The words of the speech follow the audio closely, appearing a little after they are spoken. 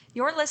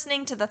You're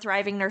listening to the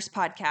Thriving Nurse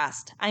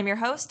Podcast. I'm your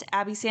host,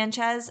 Abby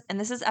Sanchez, and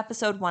this is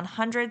episode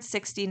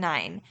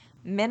 169,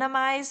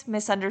 Minimize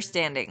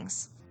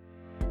Misunderstandings.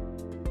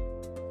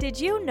 Did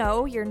you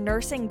know your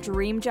nursing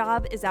dream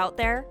job is out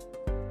there?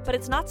 But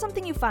it's not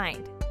something you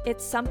find.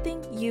 It's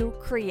something you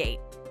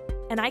create.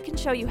 And I can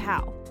show you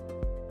how.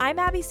 I'm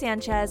Abby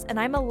Sanchez, and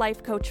I'm a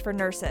life coach for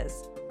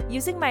nurses.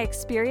 Using my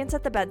experience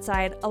at the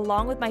bedside,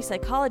 along with my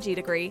psychology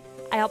degree,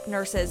 I help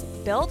nurses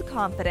build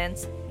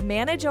confidence,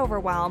 manage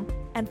overwhelm,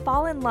 and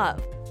fall in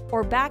love,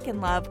 or back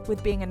in love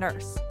with being a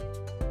nurse.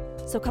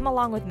 So come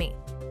along with me,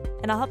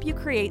 and I'll help you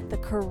create the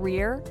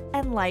career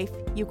and life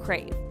you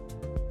crave.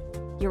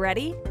 You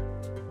ready?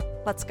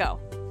 Let's go.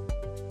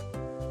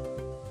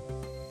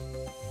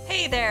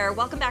 Hey there,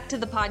 welcome back to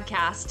the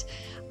podcast.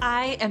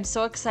 I am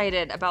so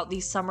excited about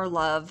these Summer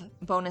Love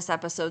bonus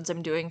episodes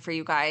I'm doing for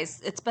you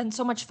guys. It's been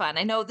so much fun.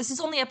 I know this is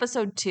only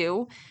episode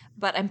 2,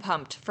 but I'm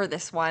pumped for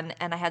this one,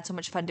 and I had so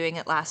much fun doing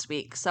it last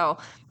week. So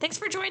thanks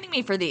for joining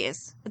me for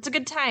these. It's a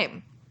good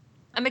time.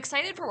 I'm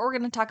excited for what we're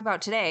going to talk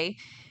about today.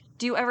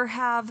 Do you ever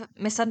have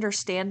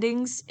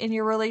misunderstandings in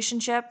your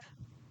relationship?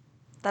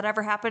 That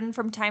ever happen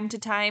from time to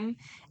time?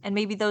 And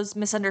maybe those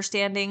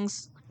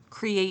misunderstandings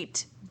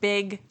create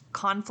big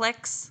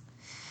conflicts?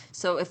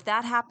 So if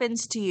that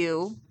happens to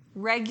you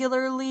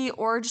regularly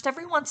or just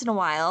every once in a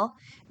while,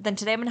 then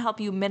today I'm going to help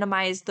you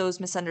minimize those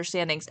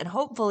misunderstandings and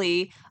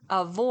hopefully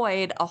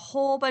avoid a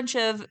whole bunch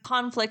of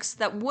conflicts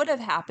that would have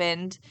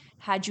happened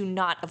had you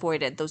not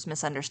avoided those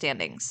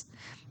misunderstandings.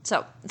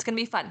 So it's going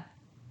to be fun.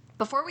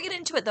 Before we get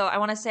into it, though, I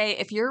want to say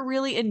if you're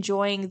really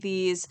enjoying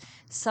these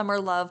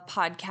Summer Love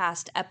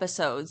podcast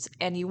episodes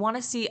and you want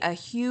to see a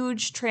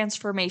huge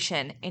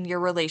transformation in your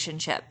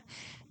relationship,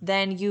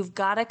 then you've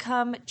got to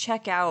come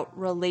check out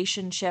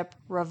Relationship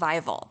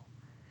Revival.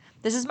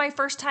 This is my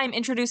first time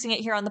introducing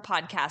it here on the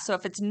podcast. So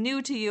if it's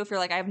new to you, if you're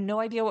like, I have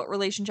no idea what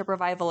Relationship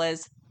Revival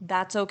is,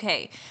 that's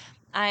okay.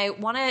 I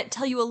want to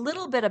tell you a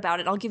little bit about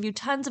it. I'll give you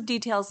tons of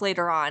details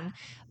later on,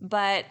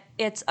 but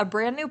it's a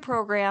brand new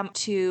program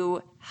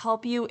to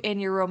help you in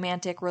your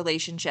romantic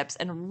relationships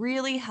and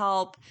really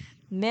help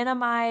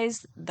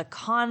minimize the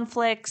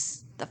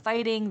conflicts, the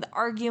fighting, the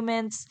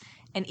arguments,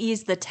 and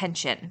ease the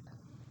tension.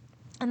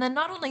 And then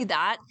not only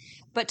that,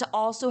 but to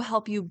also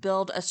help you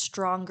build a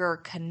stronger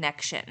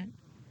connection,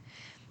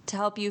 to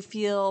help you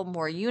feel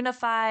more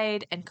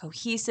unified and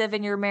cohesive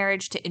in your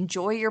marriage, to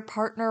enjoy your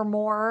partner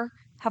more,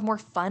 have more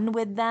fun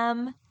with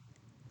them.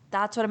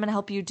 That's what I'm going to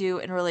help you do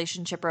in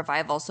Relationship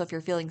Revival. So if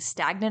you're feeling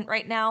stagnant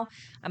right now,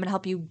 I'm going to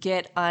help you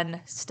get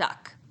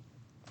unstuck.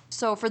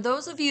 So for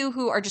those of you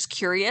who are just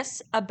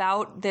curious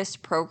about this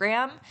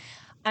program,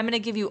 I'm going to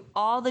give you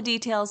all the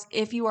details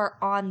if you are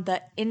on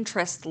the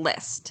interest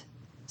list.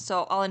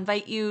 So I'll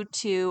invite you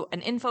to an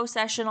info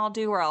session I'll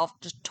do where I'll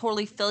just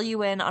totally fill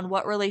you in on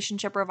what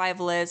Relationship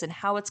Revival is and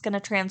how it's going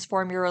to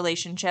transform your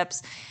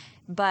relationships.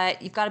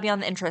 But you've got to be on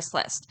the interest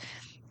list.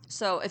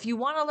 So if you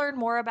want to learn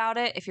more about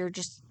it, if you're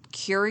just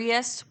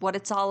curious what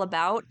it's all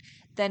about,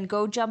 then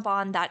go jump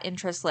on that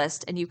interest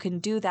list. And you can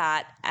do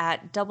that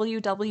at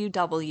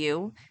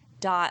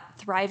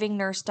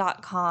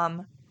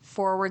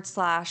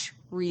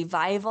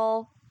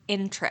www.thrivingnurse.com/revival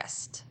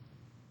interest.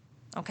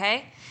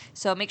 Okay,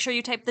 so make sure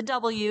you type the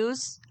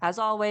W's. As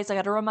always, I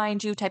got to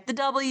remind you, type the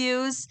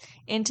W's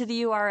into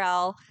the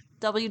URL,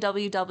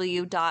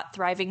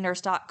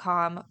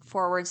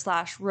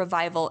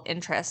 www.thrivingnurse.com/revival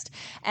interest.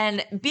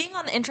 And being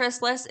on the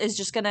interest list is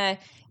just going to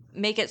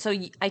make it so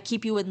I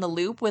keep you in the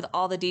loop with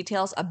all the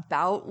details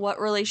about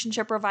what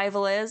Relationship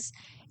Revival is.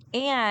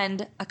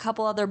 And a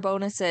couple other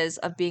bonuses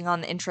of being on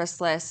the interest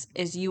list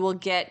is you will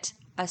get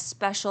a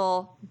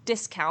special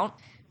discount.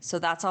 So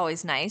that's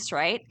always nice,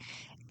 right?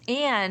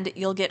 And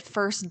you'll get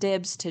first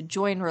dibs to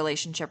join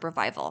Relationship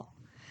Revival.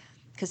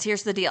 Because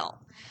here's the deal.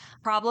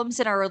 Problems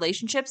in our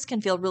relationships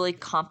can feel really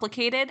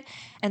complicated.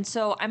 And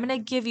so I'm going to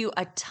give you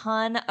a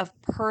ton of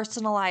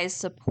personalized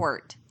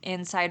support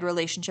inside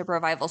Relationship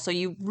Revival. So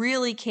you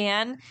really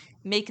can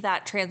make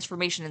that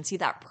transformation and see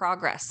that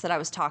progress that I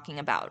was talking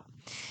about.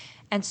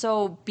 And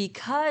so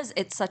because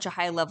it's such a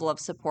high level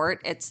of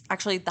support, it's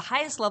actually the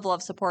highest level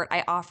of support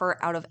I offer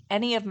out of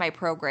any of my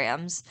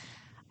programs,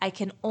 I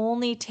can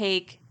only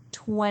take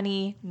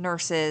 20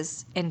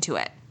 nurses into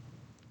it.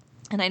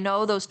 And I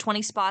know those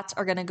 20 spots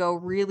are going to go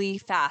really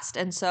fast.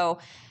 And so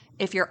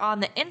if you're on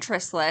the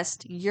interest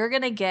list, you're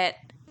going to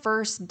get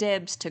first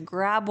dibs to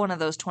grab one of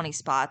those 20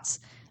 spots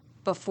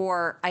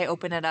before I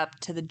open it up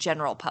to the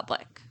general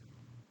public.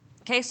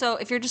 Okay, so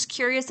if you're just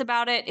curious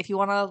about it, if you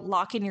want to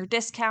lock in your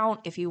discount,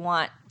 if you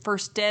want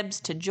first dibs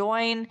to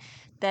join,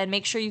 then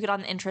make sure you get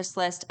on the interest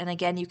list. And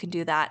again, you can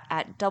do that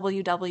at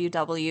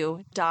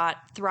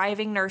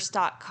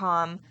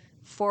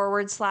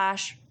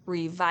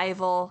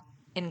www.thrivingnurse.com/revival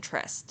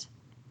interest.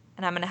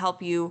 And I'm going to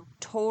help you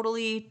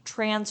totally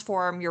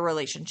transform your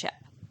relationship.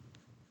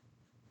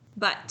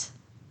 But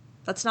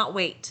let's not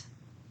wait.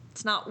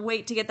 Let's not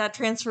wait to get that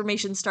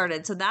transformation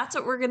started. So that's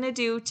what we're going to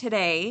do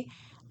today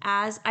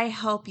as I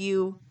help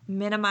you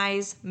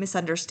minimize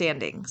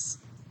misunderstandings.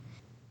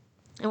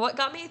 And what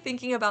got me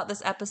thinking about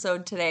this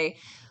episode today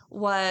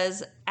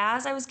was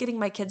as I was getting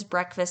my kids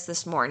breakfast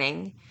this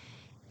morning,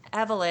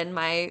 Evelyn,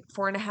 my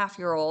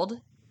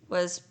 4.5-year-old,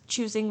 was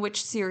choosing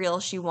which cereal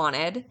she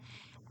wanted.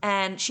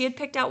 And she had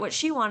picked out what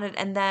she wanted.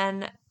 And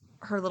then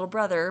her little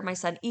brother, my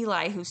son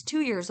Eli, who's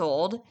 2 years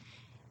old,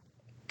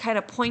 kind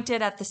of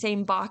pointed at the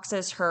same box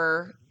as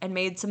her and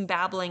made some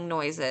babbling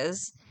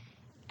noises.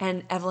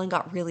 And Evelyn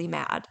got really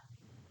mad.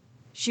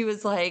 She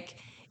was like,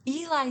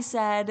 Eli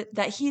said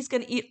that he's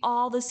going to eat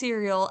all the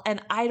cereal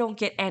and I don't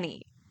get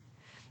any.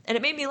 And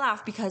it made me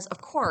laugh because,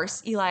 of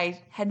course, Eli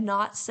had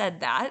not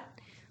said that.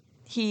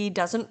 He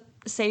doesn't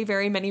say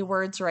very many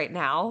words right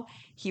now.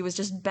 He was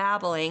just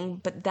babbling,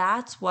 but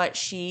that's what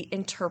she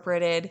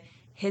interpreted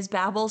his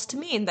babbles to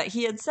mean, that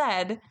he had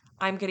said,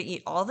 I'm going to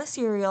eat all the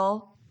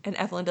cereal and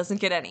Evelyn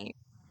doesn't get any.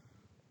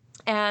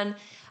 And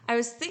I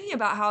was thinking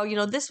about how,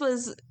 this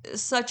was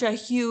such a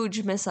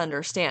huge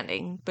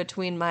misunderstanding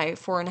between my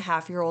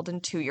 4.5-year-old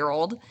and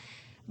 2-year-old.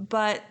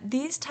 But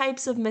these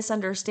types of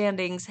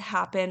misunderstandings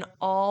happen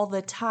all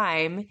the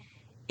time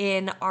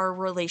in our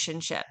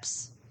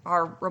relationships,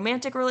 our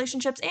romantic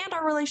relationships and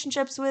our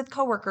relationships with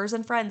coworkers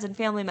and friends and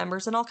family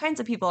members and all kinds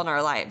of people in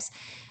our lives.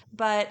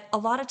 But a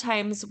lot of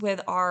times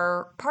with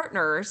our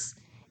partners,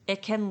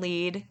 it can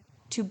lead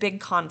to big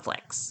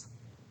conflicts.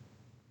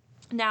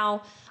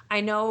 Now, I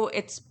know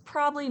it's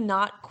probably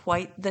not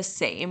quite the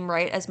same,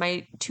 right, as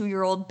my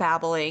 2-year-old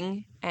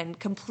babbling and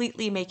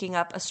completely making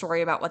up a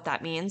story about what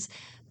that means,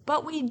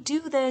 but we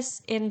do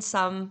this in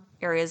some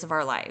areas of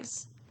our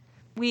lives.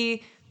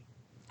 We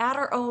add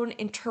our own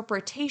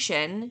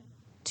interpretation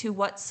to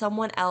what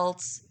someone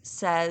else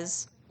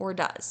says or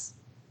does.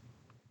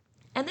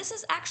 And this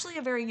is actually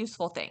a very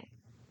useful thing.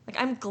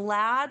 I'm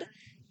glad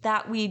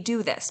that we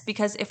do this,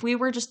 because if we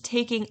were just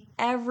taking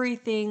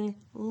everything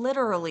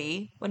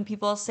literally when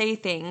people say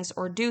things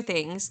or do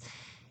things,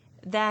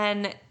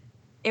 then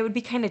it would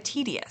be kind of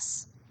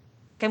tedious.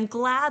 I'm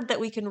glad that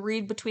we can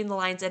read between the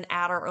lines and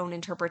add our own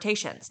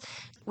interpretations.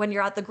 When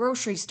you're at the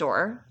grocery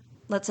store,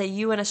 let's say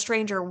you and a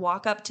stranger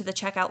walk up to the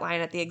checkout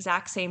line at the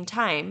exact same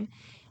time,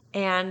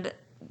 and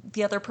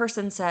the other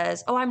person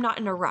says, "Oh, I'm not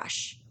in a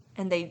rush,"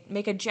 and they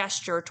make a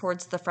gesture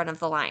towards the front of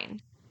the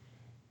line.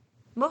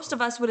 Most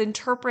of us would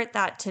interpret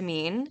that to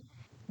mean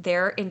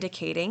they're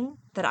indicating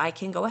that I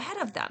can go ahead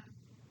of them.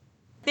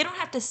 They don't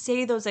have to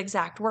say those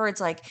exact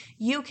words like,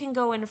 you can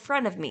go in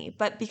front of me,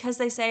 but because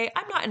they say,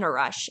 I'm not in a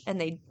rush, and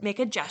they make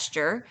a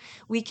gesture,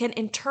 we can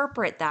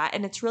interpret that,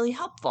 and it's really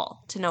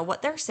helpful to know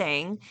what they're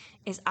saying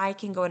is I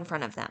can go in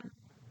front of them.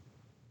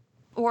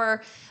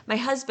 Or my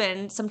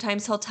husband,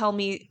 sometimes he'll tell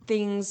me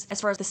things as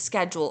far as the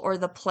schedule or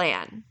the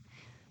plan.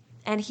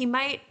 And he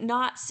might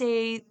not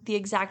say the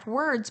exact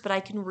words, but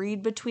I can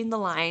read between the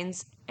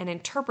lines and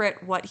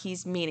interpret what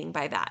he's meaning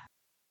by that.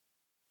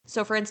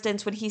 So for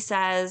instance, when he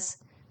says,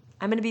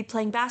 I'm going to be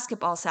playing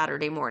basketball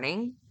Saturday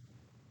morning,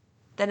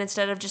 then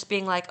instead of just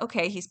being like,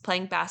 okay, he's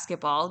playing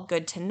basketball,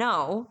 good to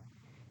know,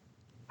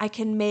 I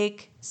can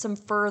make some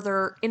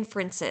further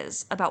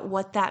inferences about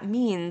what that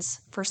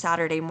means for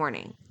Saturday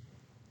morning.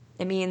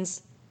 It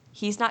means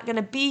he's not going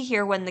to be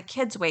here when the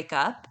kids wake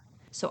up,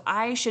 so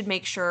I should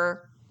make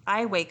sure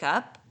I wake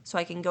up so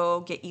I can go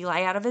get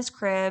Eli out of his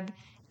crib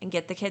and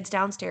get the kids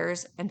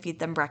downstairs and feed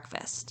them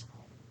breakfast.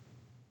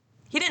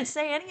 He didn't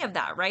say any of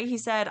that, right? He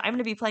said, I'm going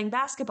to be playing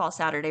basketball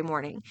Saturday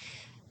morning.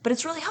 But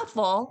it's really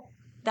helpful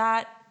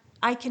that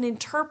I can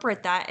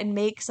interpret that and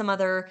make some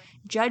other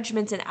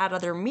judgments and add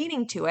other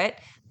meaning to it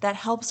that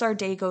helps our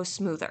day go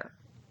smoother.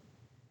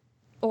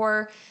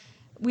 Or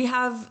we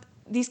have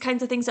these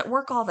kinds of things at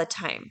work all the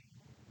time.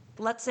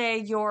 Let's say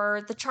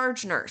you're the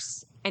charge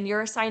nurse and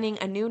you're assigning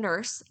a new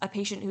nurse a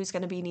patient who's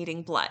going to be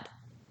needing blood.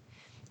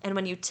 And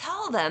when you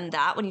tell them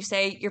that, when you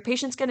say your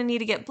patient's going to need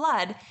to get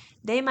blood,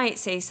 they might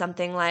say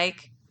something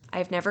like,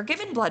 I've never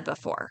given blood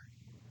before.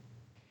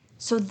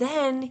 So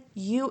then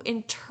you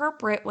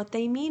interpret what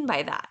they mean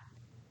by that.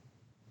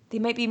 They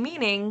might be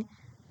meaning,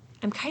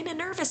 I'm kind of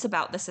nervous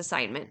about this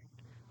assignment,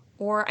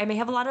 or I may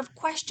have a lot of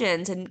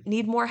questions and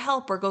need more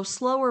help or go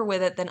slower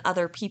with it than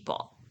other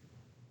people.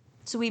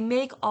 So we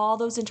make all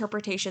those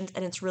interpretations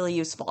and it's really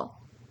useful.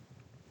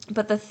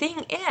 But the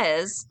thing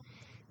is,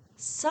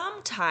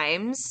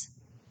 sometimes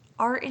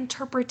our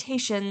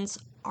interpretations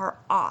are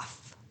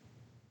off.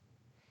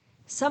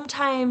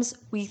 Sometimes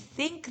we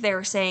think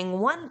they're saying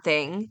one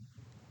thing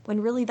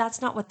when really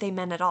that's not what they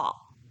meant at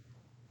all.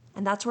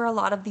 And that's where a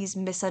lot of these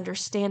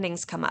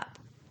misunderstandings come up.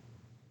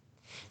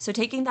 So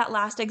taking that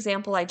last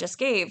example I just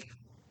gave,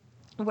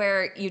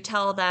 where you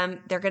tell them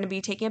they're going to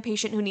be taking a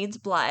patient who needs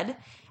blood,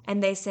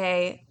 and they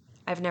say,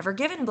 I've never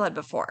given blood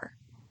before.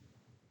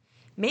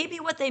 Maybe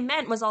what they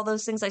meant was all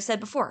those things I said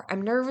before.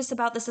 I'm nervous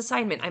about this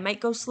assignment. I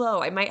might go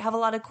slow. I might have a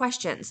lot of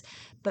questions.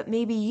 But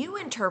maybe you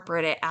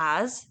interpret it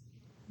as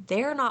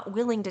they're not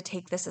willing to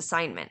take this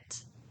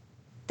assignment.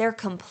 They're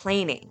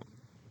complaining.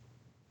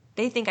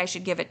 They think I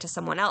should give it to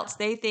someone else.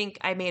 They think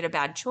I made a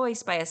bad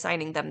choice by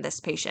assigning them this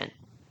patient.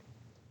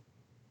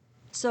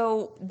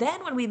 So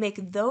then when we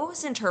make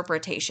those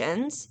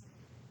interpretations,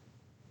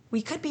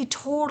 we could be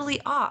totally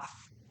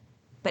off.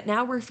 But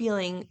now we're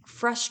feeling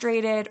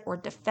frustrated or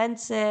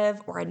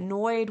defensive or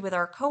annoyed with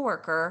our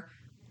coworker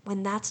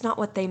when that's not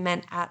what they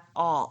meant at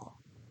all.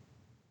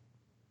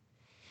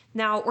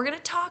 Now, we're going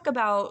to talk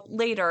about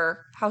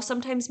later how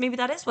sometimes maybe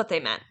that is what they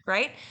meant,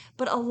 right?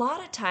 But a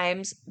lot of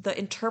times the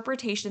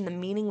interpretation, the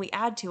meaning we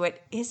add to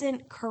it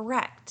isn't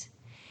correct.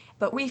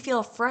 But we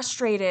feel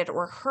frustrated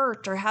or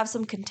hurt or have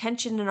some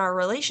contention in our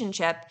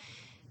relationship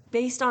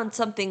based on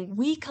something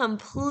we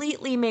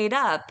completely made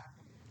up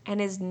and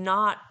is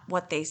not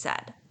what they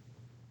said.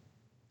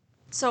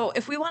 So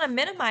if we want to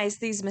minimize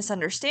these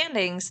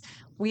misunderstandings,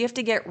 we have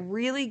to get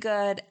really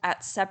good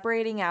at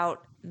separating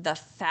out the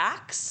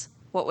facts,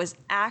 what was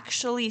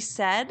actually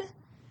said,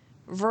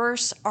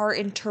 versus our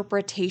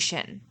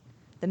interpretation,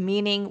 the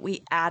meaning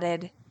we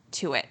added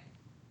to it.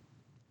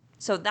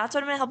 So that's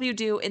what I'm going to help you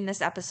do in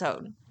this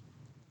episode.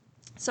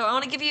 So I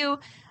want to give you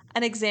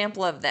an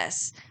example of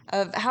this,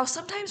 of how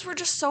sometimes we're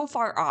just so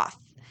far off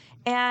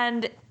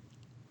and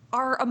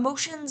our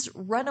emotions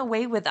run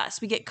away with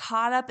us. We get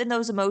caught up in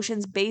those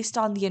emotions based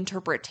on the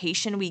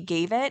interpretation we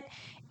gave it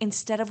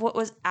instead of what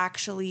was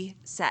actually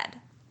said.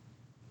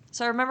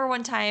 So I remember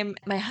one time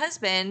my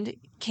husband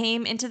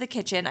came into the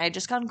kitchen. I had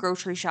just gone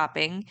grocery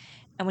shopping.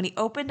 And when he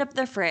opened up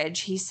the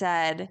fridge, he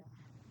said,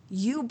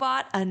 "You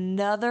bought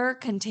another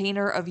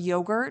container of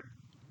yogurt?"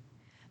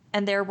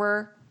 And there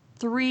were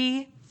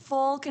 3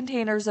 full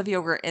containers of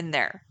yogurt in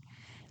there.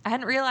 I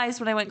hadn't realized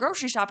when I went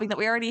grocery shopping that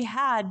we already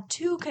had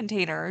 2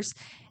 containers.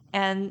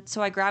 And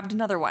so I grabbed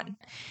another one.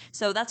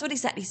 So that's what he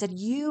said. He said,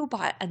 "You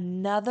bought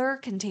another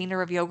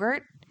container of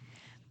yogurt?"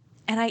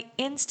 And I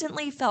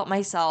instantly felt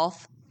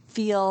myself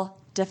feel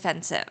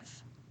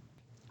defensive.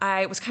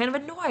 I was kind of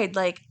annoyed.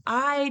 Like,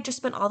 I just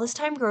spent all this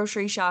time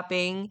grocery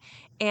shopping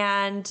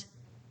and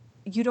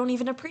you don't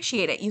even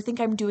appreciate it. You think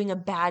I'm doing a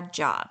bad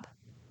job.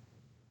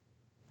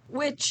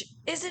 Which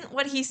isn't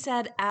what he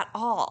said at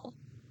all.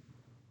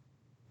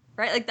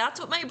 Right? Like, that's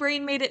what my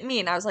brain made it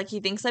mean. I was like, he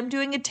thinks I'm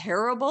doing a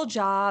terrible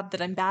job,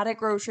 that I'm bad at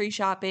grocery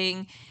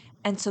shopping.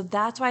 And so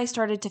that's why I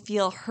started to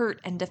feel hurt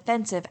and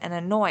defensive and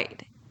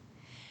annoyed.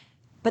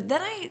 But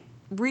then I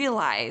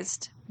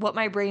realized what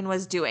my brain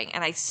was doing,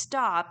 and I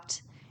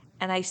stopped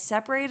and I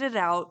separated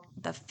out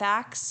the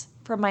facts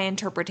from my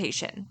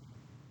interpretation.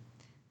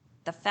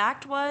 The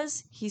fact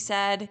was, he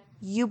said,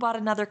 "You bought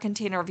another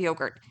container of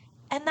yogurt."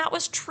 And that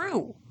was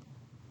true.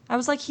 I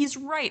was like, he's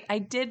right. I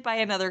did buy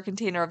another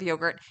container of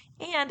yogurt,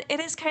 and it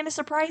is kind of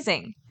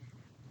surprising.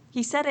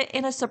 He said it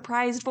in a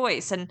surprised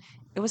voice, and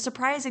it was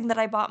surprising that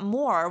I bought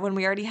more when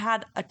we already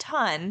had a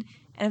ton,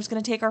 and it was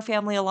going to take our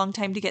family a long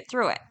time to get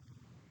through it.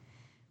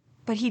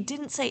 But he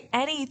didn't say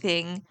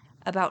anything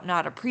about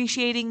not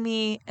appreciating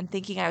me and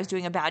thinking I was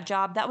doing a bad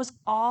job. That was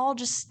all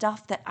just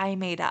stuff that I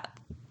made up.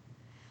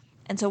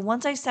 And so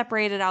once I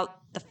separated out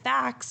the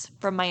facts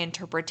from my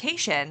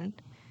interpretation,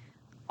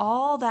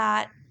 all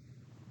that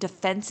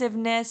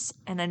defensiveness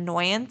and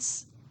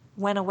annoyance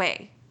went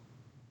away.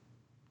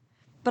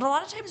 But a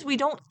lot of times we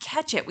don't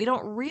catch it. We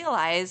don't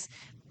realize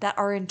that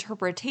our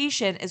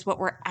interpretation is what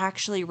we're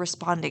actually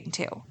responding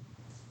to.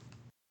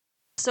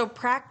 So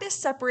practice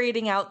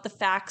separating out the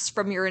facts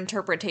from your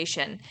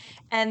interpretation.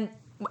 And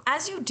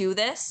as you do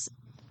this,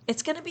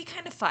 it's going to be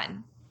kind of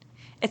fun.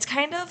 It's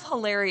kind of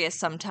hilarious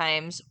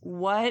sometimes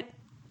what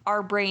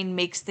our brain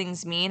makes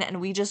things mean,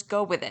 and we just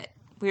go with it.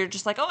 We're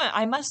just like, oh,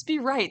 I must be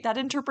right. That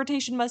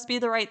interpretation must be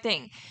the right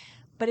thing.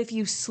 But if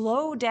you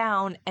slow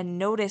down and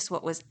notice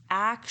what was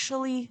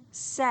actually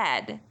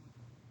said,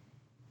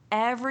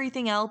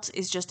 everything else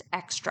is just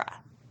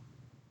extra.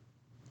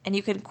 And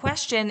you can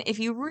question if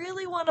you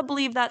really want to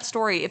believe that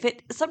story.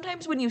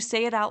 Sometimes when you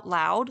say it out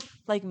loud,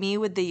 like me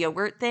with the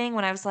yogurt thing,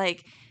 when I was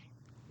like,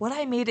 what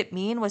I made it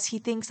mean was he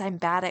thinks I'm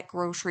bad at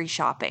grocery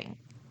shopping.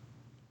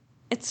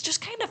 It's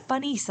just kind of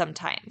funny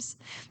sometimes.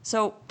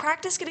 So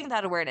practice getting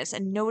that awareness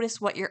and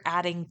notice what you're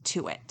adding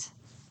to it.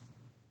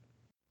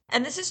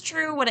 And this is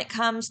true when it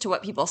comes to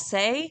what people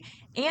say,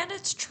 and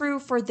it's true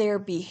for their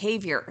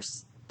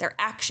behaviors, their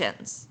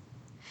actions.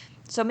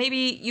 So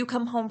maybe you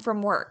come home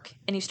from work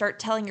and you start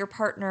telling your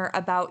partner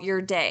about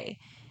your day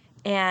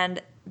and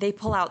they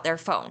pull out their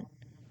phone.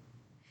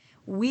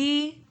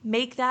 We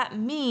make that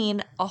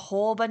mean a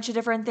whole bunch of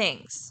different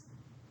things.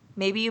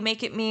 Maybe you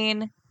make it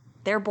mean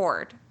they're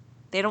bored.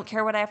 They don't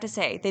care what I have to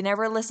say. They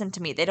never listen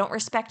to me. They don't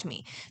respect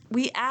me.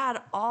 We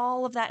add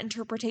all of that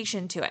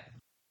interpretation to it.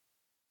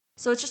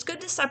 So it's just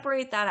good to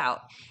separate that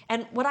out.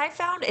 And what I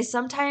found is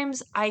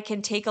sometimes I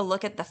can take a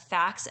look at the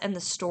facts and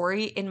the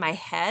story in my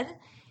head,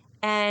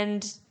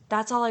 and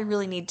that's all I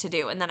really need to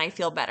do. And then I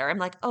feel better. I'm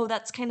like, oh,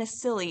 that's kind of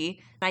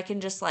silly. I can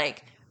just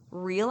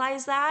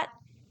realize that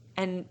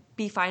and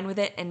be fine with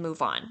it and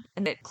move on.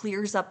 And it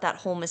clears up that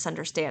whole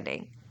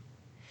misunderstanding.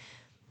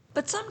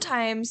 But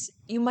sometimes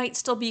you might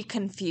still be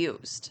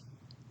confused.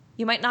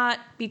 You might not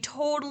be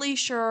totally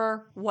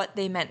sure what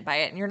they meant by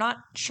it, and you're not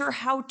sure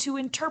how to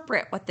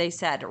interpret what they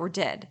said or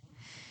did.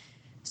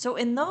 So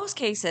in those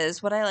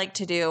cases, what I like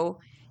to do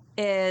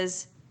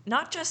is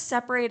not just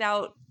separate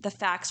out the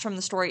facts from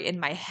the story in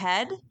my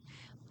head,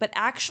 but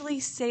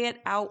actually say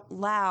it out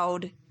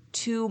loud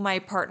to my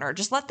partner.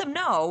 Just let them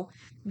know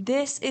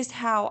this is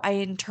how I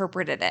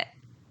interpreted it.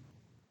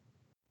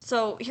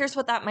 So here's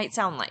what that might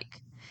sound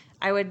like.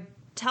 I would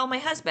tell my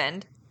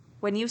husband,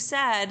 when you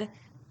said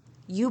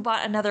you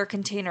bought another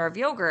container of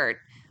yogurt,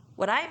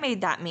 what I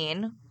made that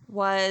mean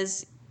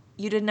was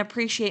you didn't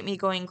appreciate me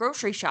going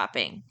grocery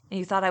shopping and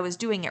you thought I was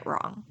doing it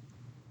wrong.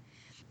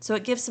 So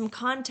it gives some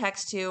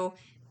context to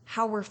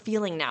how we're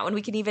feeling now. And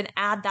we can even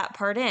add that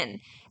part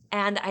in.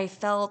 And I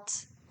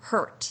felt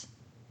hurt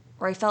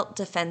or I felt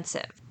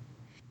defensive.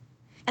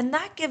 And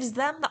that gives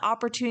them the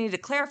opportunity to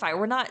clarify.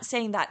 We're not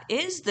saying that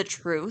is the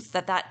truth,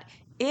 that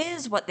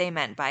is what they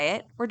meant by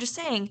it. We're just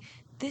saying,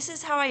 this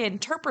is how I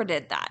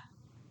interpreted that.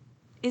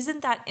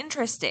 Isn't that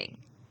interesting?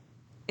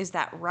 Is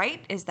that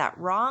right? Is that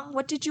wrong?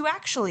 What did you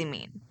actually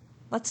mean?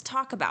 Let's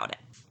talk about it.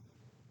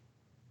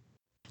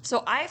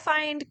 So I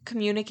find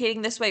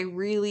communicating this way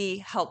really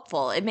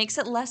helpful. It makes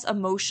it less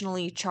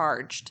emotionally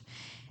charged.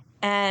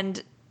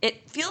 And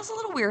it feels a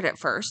little weird at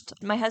first.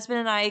 My husband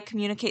and I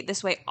communicate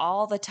this way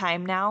all the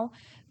time now,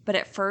 but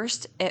at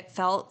first it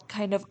felt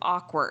kind of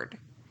awkward.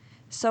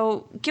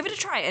 So give it a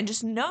try and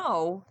just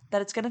know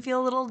that it's going to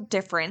feel a little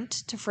different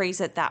to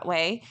phrase it that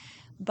way.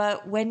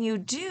 But when you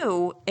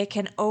do, it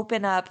can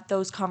open up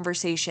those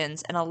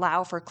conversations and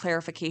allow for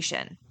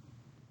clarification.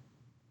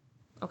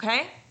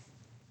 Okay?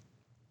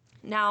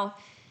 Now,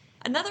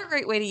 another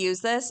great way to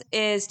use this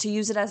is to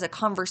use it as a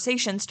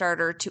conversation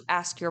starter to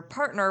ask your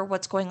partner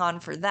what's going on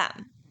for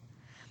them.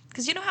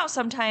 Because you know how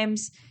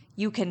sometimes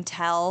you can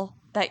tell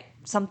that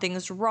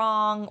something's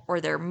wrong or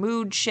their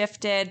mood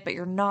shifted, but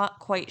you're not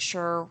quite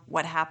sure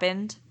what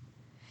happened?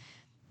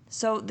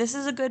 So this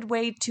is a good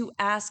way to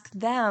ask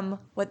them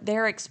what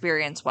their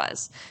experience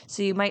was.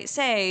 So you might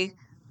say,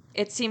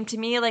 it seemed to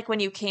me like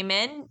when you came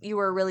in, you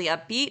were really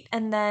upbeat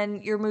and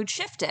then your mood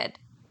shifted.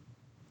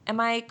 Am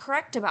I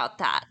correct about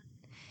that?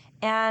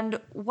 And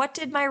what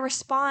did my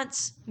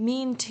response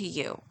mean to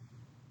you?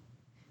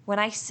 When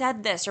I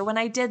said this or when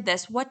I did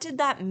this, what did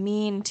that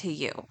mean to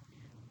you?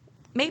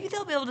 Maybe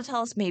they'll be able to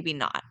tell us, maybe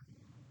not.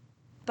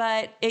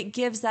 But it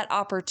gives that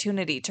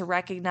opportunity to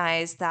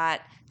recognize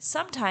that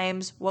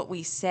sometimes what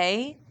we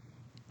say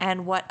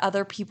and what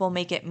other people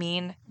make it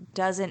mean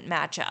doesn't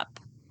match up.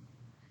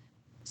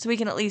 So we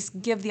can at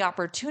least give the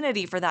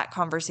opportunity for that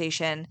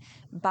conversation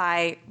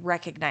by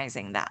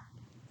recognizing that.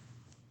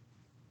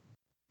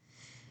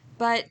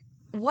 But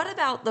what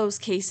about those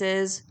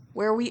cases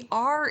where we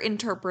are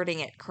interpreting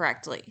it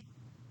correctly?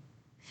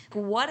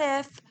 What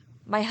if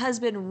my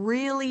husband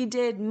really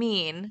did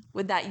mean,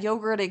 with that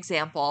yogurt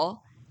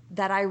example,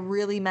 that I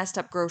really messed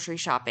up grocery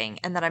shopping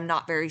and that I'm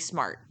not very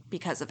smart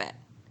because of it?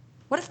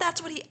 What if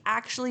that's what he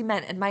actually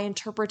meant and my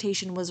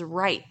interpretation was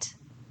right?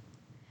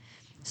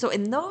 So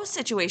in those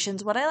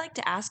situations, what I like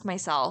to ask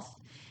myself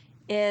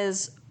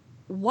is,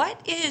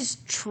 what is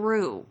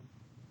true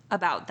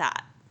about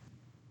that?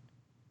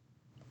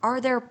 Are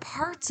there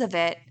parts of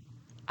it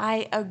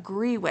I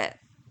agree with?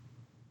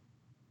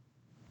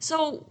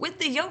 So with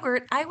the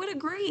yogurt, I would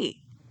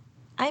agree.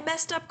 I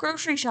messed up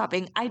grocery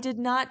shopping. I did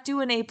not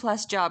do an A+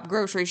 job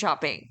grocery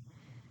shopping.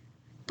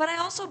 But I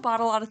also bought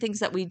a lot of things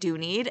that we do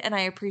need, and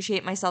I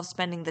appreciate myself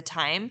spending the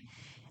time.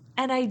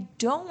 And I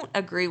don't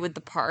agree with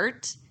the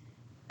part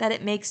that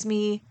it makes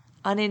me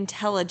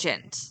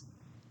unintelligent.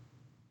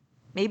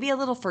 Maybe a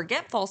little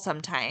forgetful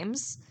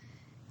sometimes,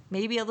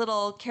 maybe a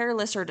little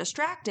careless or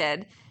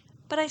distracted,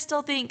 but I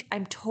still think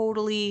I'm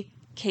totally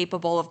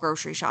capable of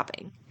grocery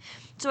shopping.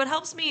 So it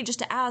helps me just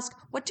to ask,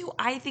 what do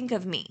I think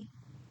of me?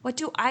 What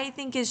do I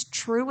think is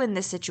true in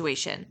this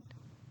situation?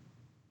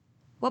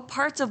 What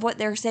parts of what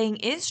they're saying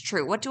is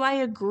true? What do I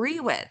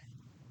agree with?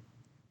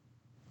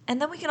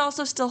 And then we can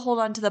also still hold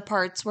on to the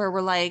parts where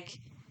we're like,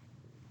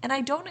 and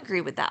I don't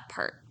agree with that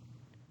part.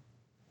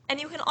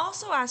 And you can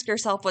also ask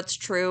yourself what's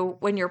true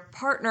when your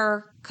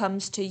partner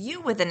comes to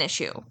you with an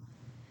issue.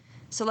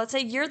 So let's say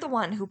you're the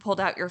one who pulled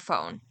out your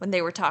phone when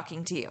they were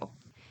talking to you.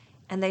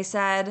 And they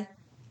said,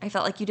 I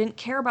felt like you didn't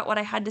care about what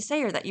I had to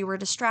say or that you were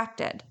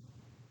distracted.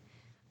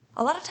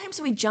 A lot of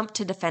times we jump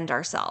to defend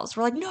ourselves.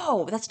 We're like,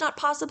 no, that's not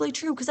possibly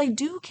true because I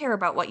do care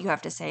about what you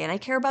have to say and I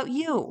care about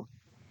you.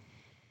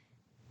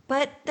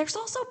 But there's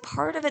also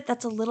part of it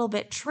that's a little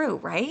bit true,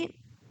 right?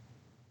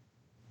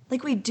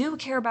 Like we do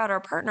care about our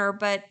partner,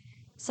 but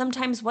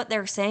sometimes what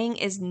they're saying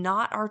is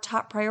not our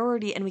top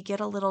priority and we get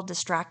a little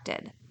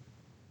distracted.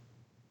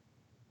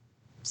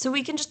 So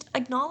we can just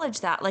acknowledge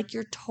that, like,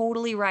 you're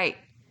totally right.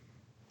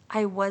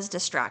 I was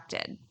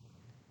distracted.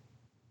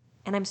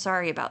 And I'm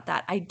sorry about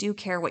that. I do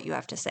care what you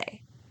have to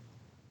say.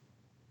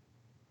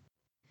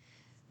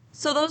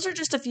 So those are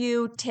just a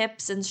few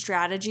tips and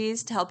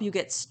strategies to help you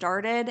get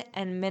started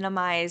and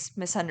minimize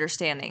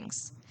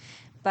misunderstandings.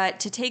 But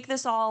to take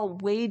this all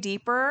way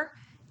deeper,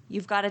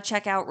 you've got to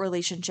check out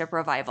Relationship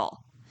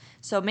Revival.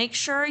 So make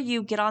sure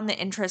you get on the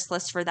interest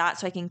list for that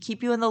so I can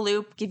keep you in the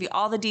loop, give you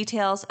all the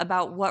details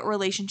about what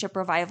Relationship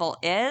Revival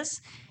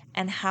is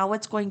and how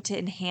it's going to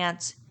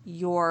enhance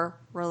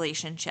your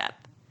relationship.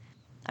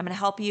 I'm going to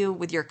help you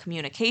with your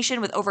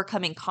communication, with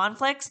overcoming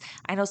conflicts.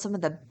 I know some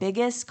of the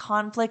biggest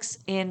conflicts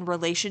in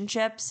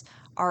relationships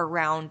are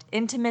around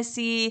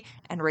intimacy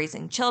and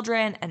raising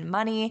children and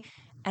money.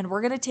 And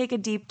we're going to take a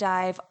deep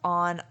dive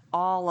on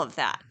all of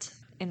that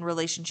in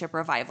Relationship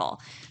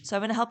Revival. So I'm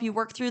going to help you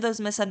work through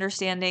those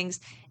misunderstandings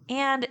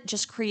and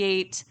just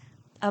create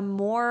a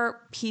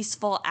more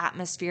peaceful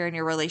atmosphere in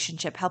your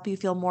relationship, help you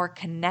feel more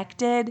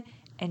connected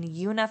and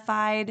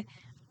unified.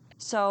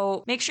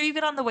 So make sure you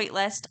get on the wait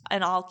list,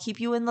 and I'll keep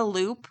you in the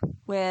loop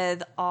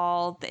with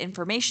all the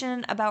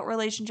information about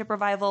Relationship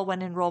Revival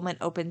when enrollment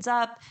opens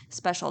up,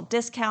 special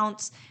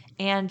discounts,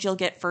 and you'll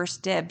get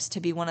first dibs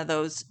to be one of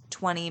those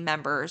 20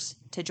 members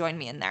to join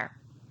me in there.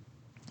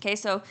 Okay,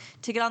 so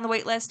to get on the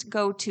wait list,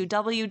 go to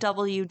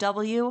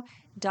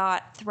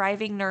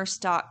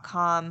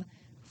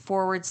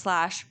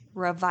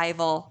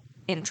www.thrivingnurse.com/revival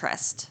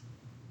interest.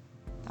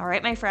 All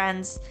right, my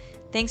friends,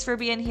 thanks for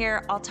being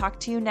here. I'll talk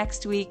to you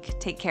next week.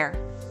 Take care.